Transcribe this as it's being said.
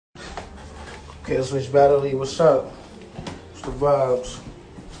Okay, let's switch battle league. What's up? What's the vibes?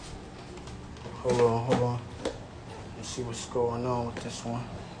 Hold on. Let's see what's going on with this one.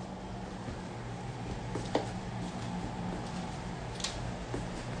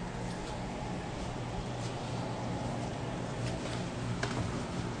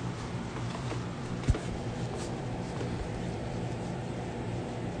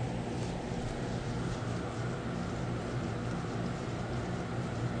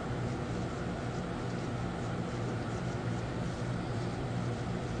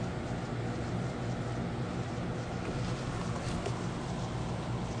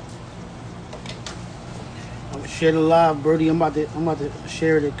 Share the live, Birdie. I'm about to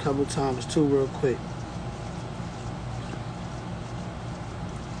share it a couple times too, real quick.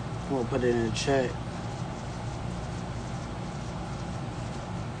 I'm gonna put it in the chat.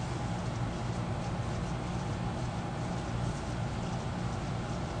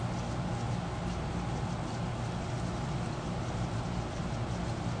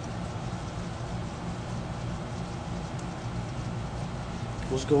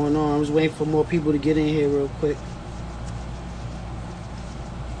 What's going on? I was waiting for more people to get in here real quick.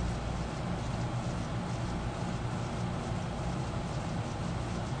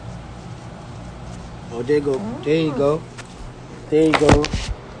 Oh, there you go. There you go. There you go.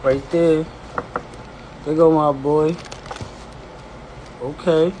 Right there. There go my boy.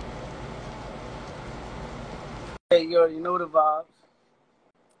 Okay. Hey, you already know the vibes.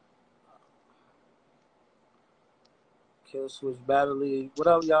 Kill Switch Battle League. What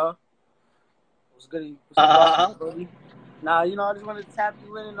up, y'all? What's good? What's good, Nah, you know, I just wanted to tap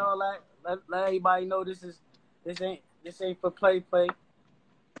you in and all that. Let everybody know this ain't for play.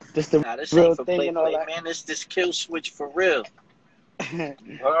 This the this real ain't for thing play, and all that. man. This kill switch for real.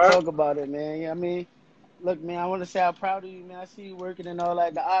 Talk about it, man. You know what I mean? Look, man, I want to say I'm proud of you, man. I see you working and all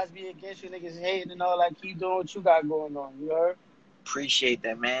that. The odds be against you, niggas hating and all that. Keep doing what you got going on. You heard? Appreciate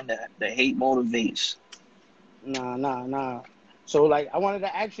that, man. The hate motivates. Nah. So, like, I wanted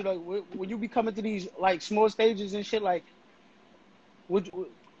to ask you, like, when you be coming to these, like, small stages and shit, like,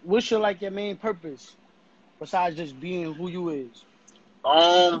 what's your, like, your main purpose besides just being who you is?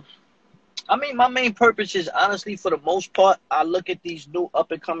 I mean, my main purpose is, honestly, for the most part, I look at these new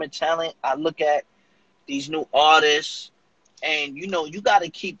up-and-coming talent. I look at these new artists. And, you know, you got to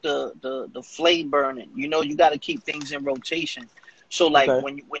keep the flame burning. You know, you got to keep things in rotation. So, like, Okay.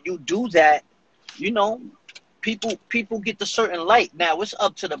 when you do that, you know, people get the certain light. Now, it's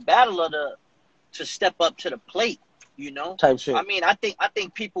up to the battler to step up to the plate, you know? Type shit. I mean, I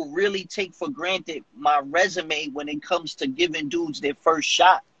think people really take for granted my resume when it comes to giving dudes their first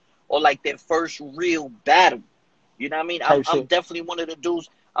shot or, like, their first real battle. You know what I mean? I'm definitely one of the dudes.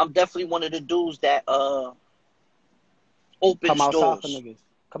 I'm definitely one of the dudes that opens Come outside doors. for niggas.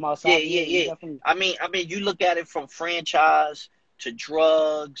 Come outside. Yeah. Definitely. I mean, you look at it from franchise to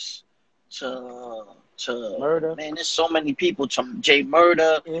drugs to Murder. Man, there's so many people. To J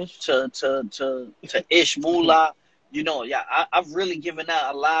Murder to Ish Moolah. You know, yeah, I've really given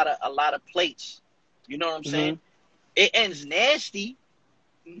out a lot of plates. You know what I'm saying? It ends nasty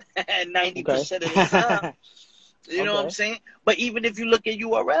 90% of the time. You know what I'm saying? But even if you look at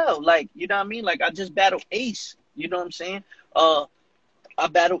URL, like, you know what I mean? Like, I just battled Ace. You know what I'm saying? I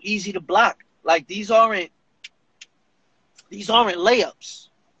battle Easy to Block. Like, these aren't layups.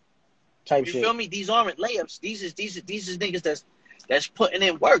 Type you shit. Feel me? These aren't layups. These is niggas that's putting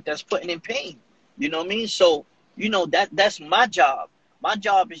in work, that's putting in pain. You know what I mean? So, you know, that's my job. My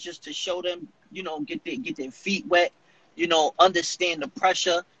job is just to show them, you know, get their feet wet, you know, understand the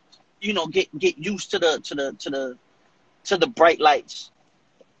pressure, you know, get used to the bright lights.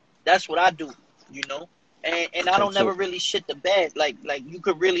 That's what I do, you know. And I don't never really shit the bed. Like you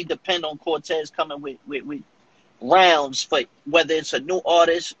could really depend on Cortez coming with rounds for whether it's a new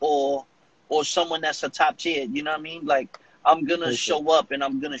artist or someone that's a top tier. You know what I mean? Like, I'm gonna show up and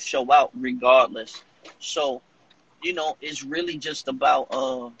I'm gonna show out regardless. So, you know, it's really just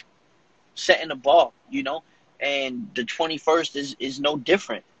about setting the bar, you know. And the 21st is no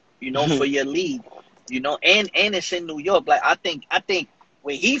different, you know, for your league, you know. And it's in New York. Like, I think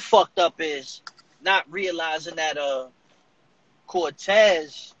where he fucked up is not realizing that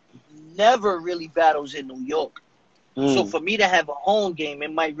Cortez never really battles in New York. So for me to have a home game,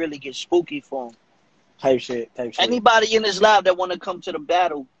 it might really get spooky for him. Type shit. Anybody in this live that want to come to the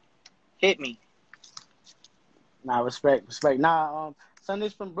battle, hit me. Nah, respect. Nah,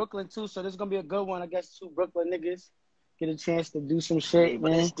 Sunday's from Brooklyn too, so this is gonna be a good one. I guess 2 Brooklyn niggas get a chance to do some shit, Yeah,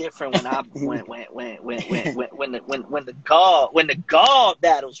 man. but it's different when the guard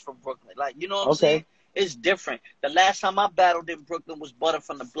battles from Brooklyn. Like, you know what I'm saying? It's different. The last time I battled in Brooklyn was Butter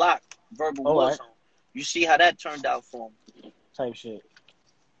from the Block. Verbal All right. Warzone. You see how that turned out for him. Type shit.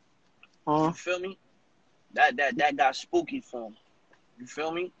 You feel me? That got spooky for him. You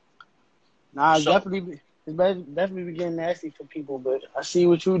feel me? Nah, So, definitely be getting nasty for people, but I see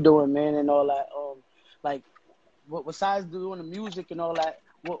what you doing, man, and all that. Like, what besides doing the music and all that,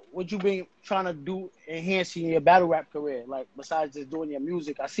 what you been trying to do enhancing your battle rap career? Like, besides just doing your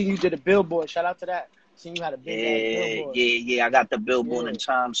music, I see you did a billboard. Shout out to that. Seen you had a big ass billboard. Yeah. I got the billboard in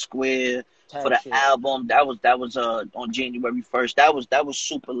Times Square for the album. That was on January 1st. That was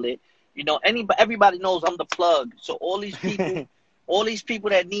super lit. You know, everybody knows I'm the plug. So all these people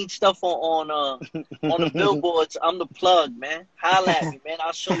that need stuff on the billboards, I'm the plug, man. Holla at me, man.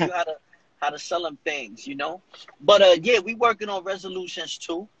 I'll show you how to sell them things, you know. But yeah, we working on resolutions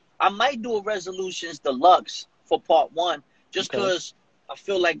too. I might do a resolutions deluxe for part 1, just because I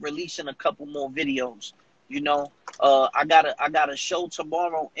feel like releasing a couple more videos. You know, I got a show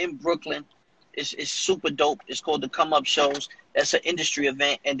tomorrow in Brooklyn. It's super dope. It's called the Come Up Shows. That's an industry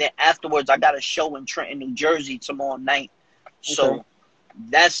event, and then afterwards I got a show in Trenton, New Jersey tomorrow night. So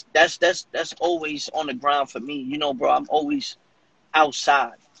that's always on the ground for me. You know, bro, I'm always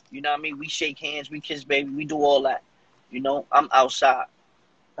outside. You know what I mean? We shake hands, we kiss baby, we do all that. You know, I'm outside.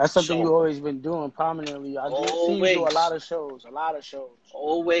 That's something you always been doing prominently. I see you do a lot of shows.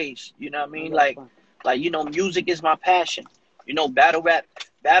 Always. You know what I mean? Like, you know, music is my passion. You know, battle rap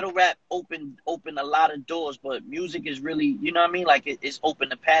opened a lot of doors, but music is really, you know what I mean? Like, it's open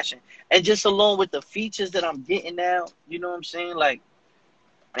to passion. And just along with the features that I'm getting now, you know what I'm saying? Like,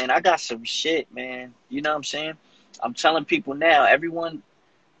 man, I got some shit, man. You know what I'm saying? I'm telling people now, everyone,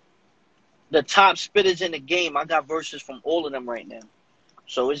 the top spitters in the game, I got verses from all of them right now.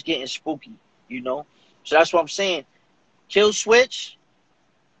 So it's getting spooky, you know? So that's what I'm saying. Kill Switch,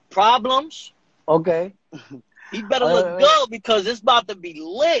 Problems. Okay. He better look good because it's about to be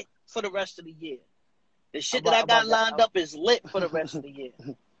lit for the rest of the year. The shit that I got lined up is lit for the rest of the year.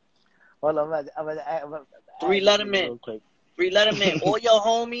 Hold on, I'm 3 Letterman. 3 Letterman. All your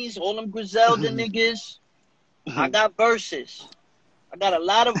homies, all them Griselda niggas. I got verses. I got a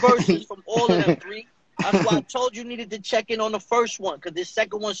lot of verses from all of them 3. That's why I told you needed to check in on the first one, because this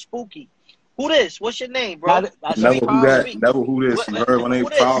second one's spooky. Who this? What's your name, bro? Never who that. Never who this. You heard? My name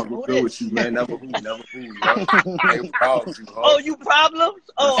Problems. What's good with you, man? Never who. You heard? My name Problems. You heard? Oh, you Problems?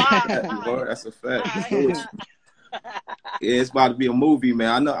 Oh, you heard? That's a fact. Yeah, it's about to be a movie,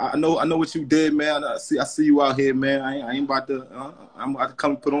 man. I know what you did, man. I see you out here, man. I ain't about to. I'm about to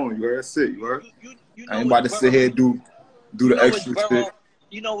come put on. You heard? That's it. You heard? You know, I ain't about to sit here and do the extra shit.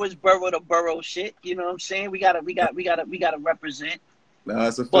 You know, it's borough to borough shit. You know what I'm saying? We gotta represent. No,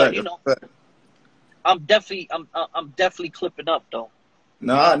 that's a fact. But you know, I'm definitely clipping up though.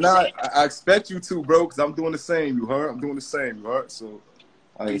 Nah, I expect you to, bro, because I'm doing the same. You heard? I'm doing the same. You heard? So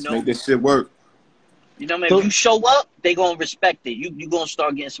let's make this shit work. You know, man, if you show up, they gonna respect it. You gonna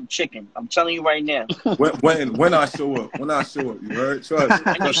start getting some chicken. I'm telling you right now. When I show up, you heard? Trust.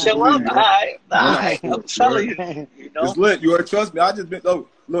 When you show up, all right. I'm telling you. You know, it's lit. You heard? Trust me. I just been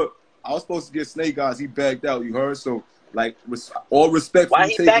look. I was supposed to get Snake Eyes. He backed out. You heard? So like, all respect for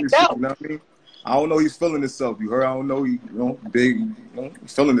you taking this shit. You know what I mean? I don't know. He's feeling himself. You heard? I don't know. He, big.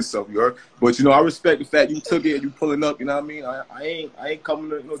 He's feeling himself. You heard? But I respect the fact you took it and you pulling up. You know what I mean? I ain't coming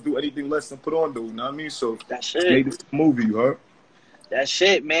to do anything less than put on, though. You know what I mean? So that's it. Made this movie. You heard? That's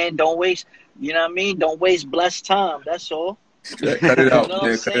it, man. Don't waste. You know what I mean? Don't waste blessed time. That's all. Cut it out. You know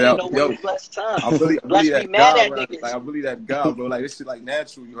yeah, cut it out. Don't waste blessed time. I'm really that mad guy. at niggas. Like, I'm really that guy, bro. Like, this shit like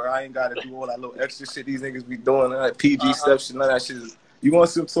natural. You heard? I ain't got to do all that little extra shit these niggas be doing. Like PG stuff, shit, none of that shit. You want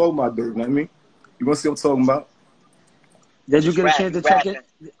to see what I'm talking about, dude? You know what I mean? You want to see what I'm talking about? Did you get a chance to check it?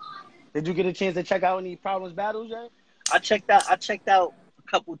 Did you get a chance to check out any Problems battles yet? I checked out a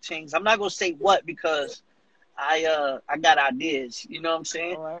couple things. I'm not gonna say what because I got ideas. You know what I'm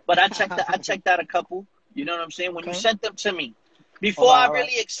saying? Right. But I checked out a couple. You know what I'm saying? When you sent them to me, before I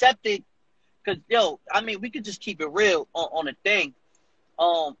really accepted, because I mean, we could just keep it real on a thing,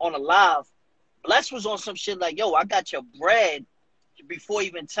 on a live. Bless was on some shit like, yo, I got your bread before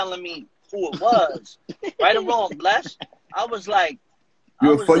even telling me who it was. Right or wrong, Bless? I was like,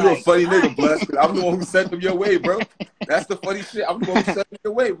 you're a funny nigga, Bless. I'm the one who sent them your way, bro. That's the funny shit. I'm the one who sent them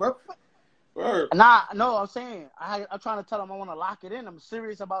your way, bro. Word. No, I'm saying I'm trying to tell him I want to lock it in. I'm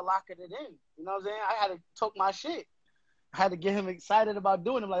serious about locking it in. You know what I'm saying? I had to talk my shit. I had to get him excited about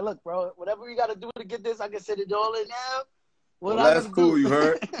doing it. I'm like, look, bro, whatever you got to do to get this, I can sit it all in now. Well, that's cool, you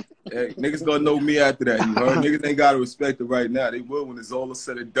heard? Hey, niggas gonna know me after that, you heard? Niggas ain't gotta respect it right now. They will when it's all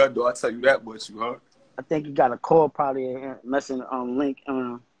said and done, though. I tell you that much, you heard? I think you got a call probably messing link.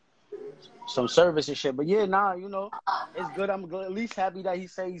 some service and shit. But yeah, nah, you know, it's good. I'm good, at least happy that he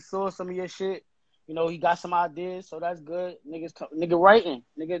said he saw some of your shit. You know, he got some ideas, so that's good. Nigga writing,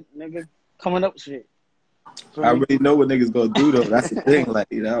 nigga coming up with shit. I already know what niggas gonna do though. That's the thing, like,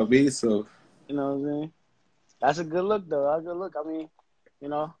 you know what I mean? So, you know what I'm saying? That's a good look though. That's a good look. I mean, you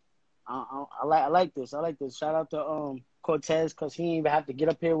know, I like this. I like this. Shout out to Cortez, because he didn't even have to get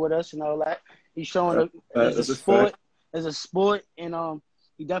up here with us and all that. He's showing it's a sport. It's a sport, and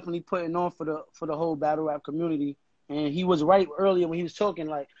he definitely putting on for the whole battle rap community. And he was right earlier when he was talking.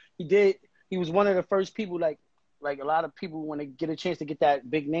 Like he was one of the first people. Like a lot of people, when they get a chance to get that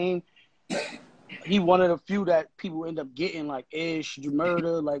big name, he one of the few that people end up getting, like Ish,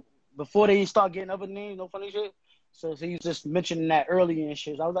 Murder, like before they start getting other names. No funny shit. So he was just mentioning that earlier and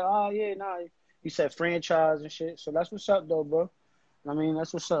shit. So I was like, oh yeah, nah. He said franchise and shit. So that's what's up though, bro. I mean,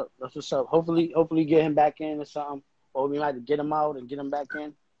 that's what's up. That's what's up. Hopefully get him back in or something. Or we might have to get him out and get him back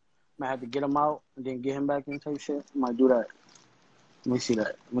in. Might have to get him out and then get him back in type shit. Might do that. Let me see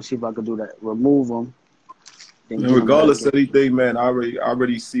that. Let me see if I can do that. Remove him. Regardless of anything, man, I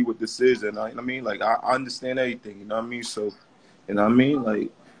already see what this is, and I mean, like, I understand everything, you know what I mean? So, you know what I mean?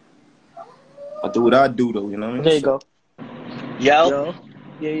 Like, I do what I do, though, you know what I mean? There you go. Yo.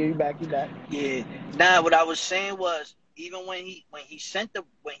 Yeah, you back. Yeah. Nah, what I was saying was, even when he sent the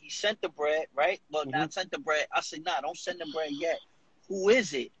bread, right? Well, not sent the bread. I said, nah, don't send the bread yet. Who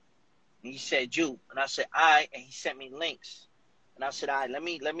is it? And he said, you. And I said, all right. And he sent me links. And I said, all right, let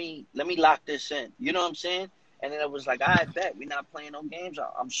me lock this in. You know what I'm saying? And then it was like, I bet we're not playing no games.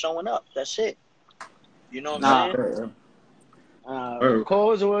 I'm showing up. That's it. You know what I'm saying?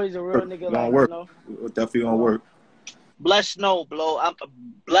 Cole is always a real nigga. Like, work. You know? It definitely gonna work. Bless no, blow. I'm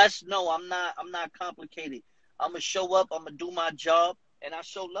blessed. No, I'm not complicated. I'm gonna show up. I'm gonna do my job, and I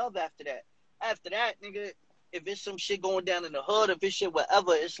show love after that. After that, nigga, if it's some shit going down in the hood, if it's shit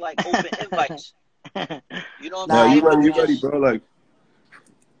whatever, it's like open invites. You know what I'm saying? You ready, bro? Like,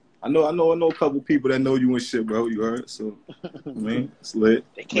 I know a couple people that know you and shit, bro. You heard? So, I mean, it's lit.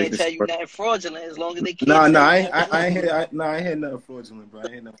 They can't tell you nothing fraudulent as long as they can't. I ain't hear nothing fraudulent, bro. I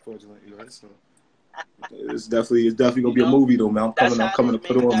ain't hear nothing fraudulent. You heard? So, it's definitely gonna be a movie though, man. I'm coming to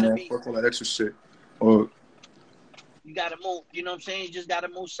put on, man. Fuck all that extra shit. Or you gotta move. You know what I'm saying? You just gotta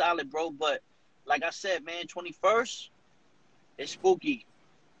move solid, bro. But like I said, man, 21st, it's spooky.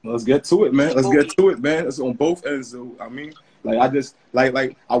 Let's get to it, man. Let's get to it, man. It's on both ends, though. I mean, like, I just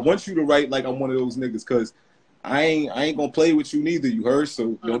like I want you to write like I'm one of those niggas, cause I ain't gonna play with you neither. You heard?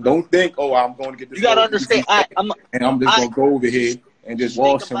 So don't think, oh, I'm going to get this. You gotta understand. I'm just gonna go over here and just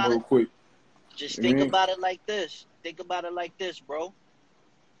wash him real quick. Just think about it like this. Think about it like this, bro.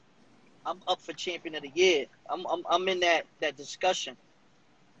 I'm up for champion of the year. I'm in that discussion,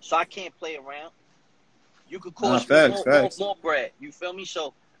 so I can't play around. You could cost me more bread. You feel me?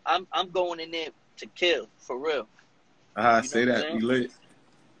 So I'm going in there to kill for real. Say that. We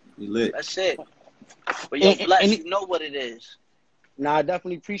lit. That's it. But yo, Bless, you know what it is. Nah, I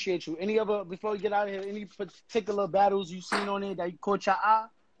definitely appreciate you. Any other, before we get out of here, any particular battles you seen on it that you caught your eye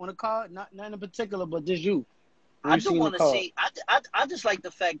on the card? Not in particular, but just you. I just want to see. I just like the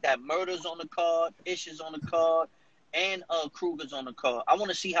fact that Murder's on the card, Ish is on the card, and Kruger's on the card. I want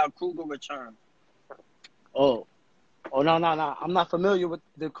to see how Kruger returns. Oh, no. I'm not familiar with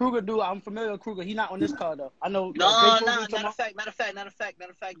the Kruger dude. I'm familiar with Kruger. He's not on this card though. I know. No. Matter of fact.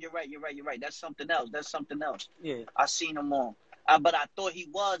 You're right. That's something else. Yeah. I seen him on. But I thought he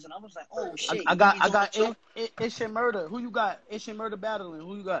was, and I was like, oh shit. I got Ish and Murder. Who you got? Ish and Murder battling.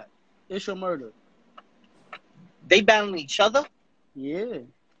 Who you got? Ish or Murder? They battling each other? Yeah.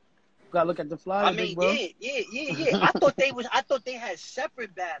 Gotta look at the flyers. I mean, yeah. I thought they had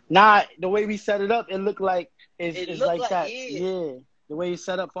separate battles. Nah, the way we set it up, it looked like it's like that. Yeah. The way it's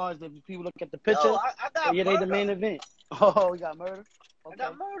set up, far as if people look at the picture, I got they the main event. Oh, we got Murder. Okay. I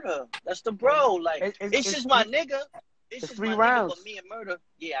got Murder. That's the bro. Like, it's just my nigga. It's just 3 rounds. But me and Murder.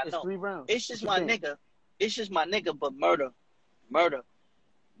 Yeah, I know. It's 3 rounds. It's just my nigga. It's just my nigga, but Murder.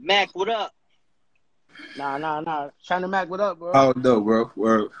 Mac, what up? Nah. China Mac, what up, bro? Oh no, bro.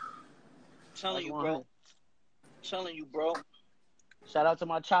 Word. Telling you, bro. Shout out to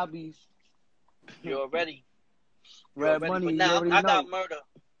my choppies. You already. Red Money. But now I got Murder.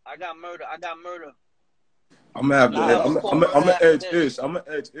 I got Murder. I'm gonna edge Ish. I'm gonna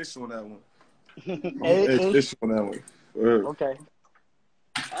edge Ish on that one. I'm gonna edge Ish on that one. Word. Okay.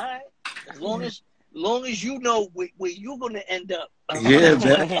 All right. As long as Long as you know where you're gonna end up. Yeah,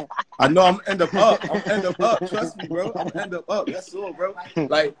 man. I know I'm end up up. I'm end up up. Trust me, bro. I'm end up up. That's all, bro.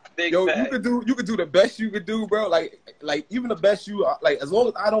 Like, Big yo, fact. you could do the best you could do, bro. Like even the best as long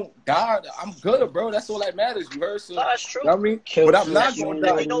as I don't die, I'm good, bro. That's all that matters. You heard? So, that's true. You know what I mean? But I'm not gonna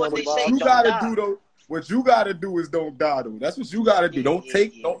die. You know what they say? You Don't gotta die. do though. What you gotta do is don't die though. That's what you gotta do. Don't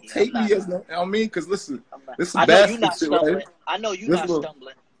take me as no. You know what I mean? Because listen, this is basketball shit, right? I know you're not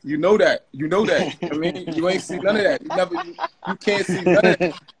stumbling. You know that. You know that. I mean, you ain't seen none of that. You can't see none of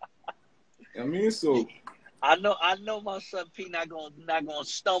that. I mean, so I know my son P not gonna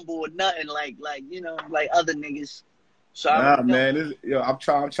stumble or nothing like other niggas. So man, I'm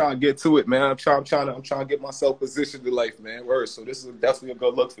trying to get to it, man. I'm trying to get myself positioned in life, man. Word. So this is definitely a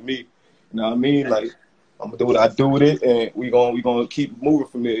good look for me. You know what I mean? Like I'm gonna do what I do with it, and we gonna keep moving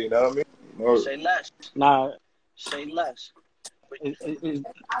from there. You know what I mean? Word. Say less. Nah, say less.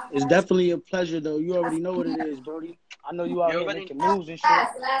 It's definitely a pleasure, though. You already know what it is, Brody. I know you out here making moves and shit.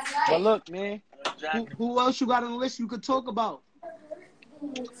 But look, man, who else you got on the list you could talk about?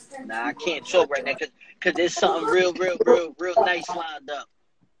 Nah, I can't talk right now because there's something real nice lined up.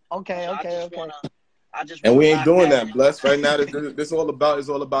 Okay. And we ain't doing that, Bless. Right now, this all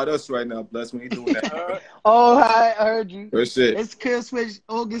about us right now, Bless. We ain't doing that. Oh, I heard you. Good shit. It's Kill Switch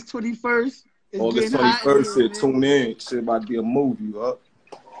August 21st. August 21st, shit. Tune in. Shit about to be a movie, huh?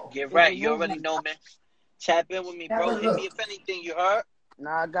 Get right. You already know, man. Tap in with me, bro. Hit me if anything, you heard?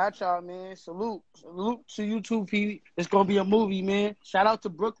 Nah, I got y'all, man. Salute to you too, P. It's gonna be a movie, man. Shout out to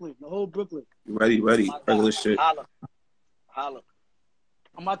Brooklyn, the whole Brooklyn. Ready. Regular shit. Holla.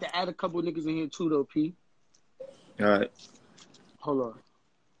 I'm about to add a couple niggas in here too, though, P. All right. Hold on.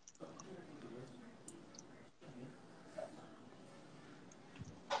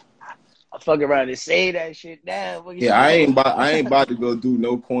 I fuck around and say that shit now. Yeah, I ain't about to go do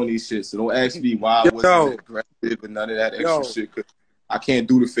no corny shit. So don't ask me why I wasn't aggressive and none of that extra shit. Cause I can't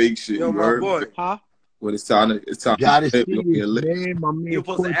do the fake shit. Yo, my boy. Huh? Well, it's time to flip. Man, my man. You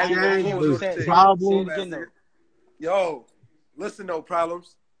supposed to ask me problems. Yo, listen though,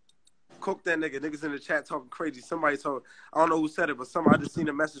 Problems. Cook that nigga. Niggas in the chat talking crazy. Somebody talking. I don't know who said it, but somebody just seen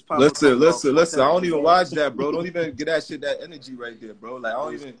a message pop up. Listen. I don't even watch that, bro. Don't even get that shit, that energy right there, bro. Like, I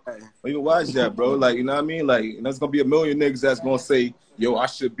don't even watch that, bro. Like, you know what I mean? Like, and there's going to be a million niggas that's going to say, yo, I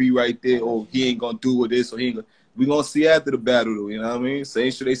should be right there, or he ain't going to do with this, or he ain't going to. We going to see after the battle, though, you know what I mean?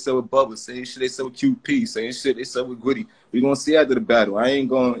 Same shit they said with Bubba, same shit they said with QP, same shit they said with Gritty. We going to see after the battle. I ain't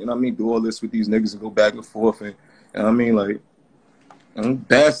going to, you know what I mean, do all this with these niggas and go back and forth, and, you know what I mean? Like,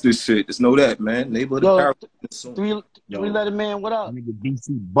 that's this shit. Just know that, man. Neighborhood of Three-letter man, what up? Nigga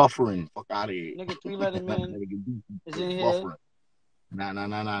DC buffering. Fuck out of here. Nigga three-letter man is in here. Buffering.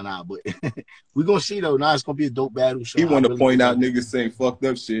 Nah. But we gonna see though. Now it's gonna be a dope battle. So he want to point out niggas saying fucked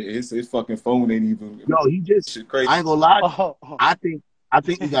up shit. His fucking phone ain't even. No, he just. Shit crazy. I ain't gonna lie. I think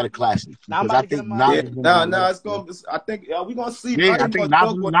we got a classic. Nah, I think it's gonna. I think we gonna see. Yeah, I think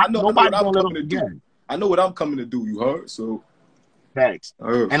nobody's gonna let him do. I know what I'm coming to do. You heard? So. Facts.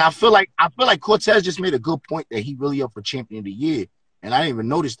 And I feel like Cortez just made a good point that he really up for champion of the year. And I didn't even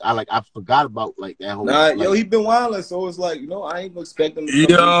notice. I forgot about like that whole. Yo, he been wilding, so it's like I ain't expecting him.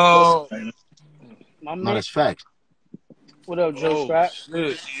 Yo, my man. No, that's facts. What up, Joe Scrap?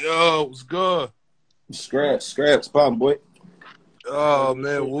 Shit. Yo, what's good? Scraps, pop boy. Oh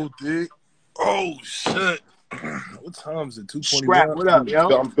man, Woo-Dee. Oh shit. What time is it? 2:21. Scrap, what up, yo?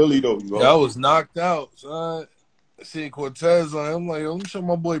 I'm Billy though. I was knocked out, son. See Cortez on. I'm like, yo, let me show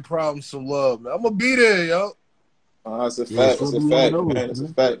my boy Problem some love, man. I'm gonna be there, yo. It's a fact. It's a fact, man. It's a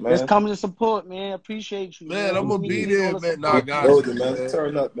fact, man. Let's come to support, man. Appreciate you, man. I'm gonna be there, man. Nah, guys, man.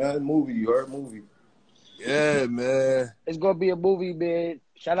 Turn up, man. Movie, you heard? Movie. Yeah, man. It's gonna be a movie, man.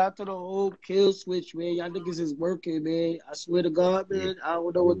 Shout out to the whole Kill Switch, man. Y'all niggas is working, man. I swear to God, man. I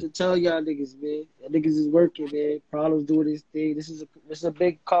don't know what to tell y'all niggas, man. Y'all niggas is working, man. Problems doing this thing. This is a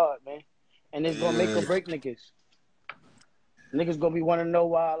big card, man. And it's gonna make or break niggas. Niggas gonna be wanting to know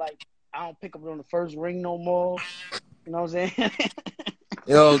why, like, I don't pick up on the first ring no more. You know what I'm saying?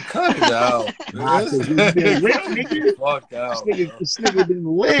 Yo, cut it out. Fuck out. This nigga been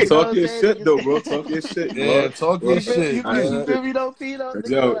lit. Talk your shit, though, bro. Talk your shit, bro. Yeah, talk your shit. You feel me, though, Pino?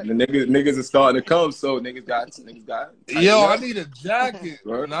 Yo, the niggas are starting to come, so niggas got. Yo, I need a jacket.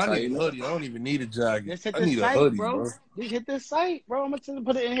 Bro, no, I need a hoodie. I don't even need a jacket. I need a hoodie, bro. Just hit this site, bro. I'm gonna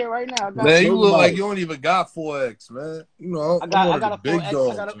put it in here right now. Man, you look like you don't even got 4X, man. You know, I got a big 4X.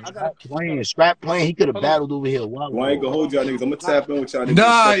 dog. Scrap playing. He could have battled over here. Well, I ain't gonna hold y'all niggas. I'm gonna tap in with y'all niggas.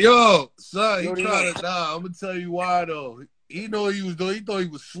 Nah, yo, son, he trying to. Nah, I'm gonna tell you why though. He know what he was doing. He thought he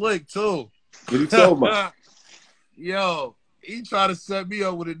was slick too. What you talking about? Yo, He tried to set me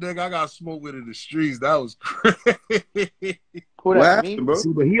up with a nigga. I got smoked with in the streets. That was crazy. Who that, me? Bro? See,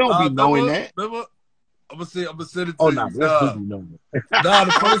 but he don't be knowing that. Remember? I'm gonna send it to oh, you. nah, Bless do be knowing it. Nah,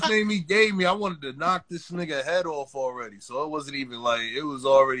 the first name he gave me, I wanted to knock this nigga head off already. So it wasn't even like, it was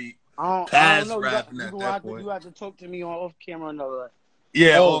already past rapping at that point. You have to talk to me on off camera and all that.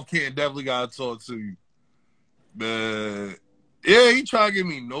 Yeah, off camera, definitely gotta talk to you. Man. Yeah, he tried to give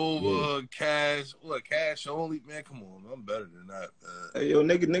me Nova, Cash. What, Cash only? Man, come on. I'm better than that, man. Hey, yo,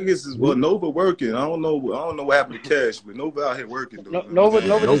 niggas is, Nova working. I don't know what happened to Cash, but Nova out here working, though. Nova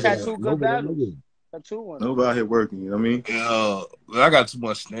just had 2 good battles. Nova out here working, you know what I mean? I got too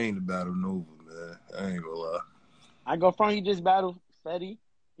much name to battle Nova, man. I ain't gonna lie. I go front, he just battled Fetty.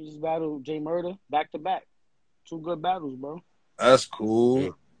 He just battled J Murder back to back. 2 good battles, bro. That's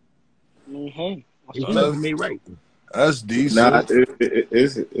cool. I mean, hey. That's me right. That's decent. Nah,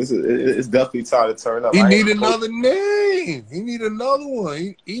 it's definitely time to turn up. He need another name. He need another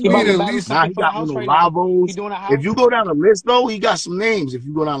one. He need at least. Nah, he got one of Lavos. If you go down the list though, he got some names. If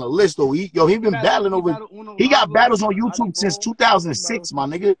you go down the list though, he been battling over. He got battles on YouTube since 2006, my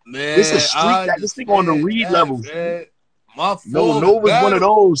nigga. Man, this is street. This thing on the Reed level. Nova's one of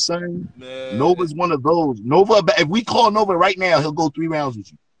those, son. Man. Nova's one of those. Nova, if we call Nova right now, he'll go 3 rounds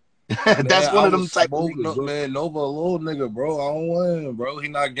with you. That's one of them type of niggas, man. Nova a little nigga, bro. I don't want him, bro. He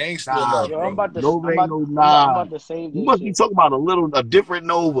not gangster enough, bro. I'm about to save this. You must be talking about a different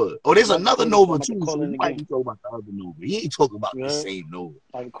Nova. Oh, there's another Nova too. So you might be talking about the other Nova. He ain't talking about the same Nova.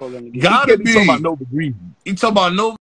 Gotta be. He talking about Nova Greasy. He talking about Nova.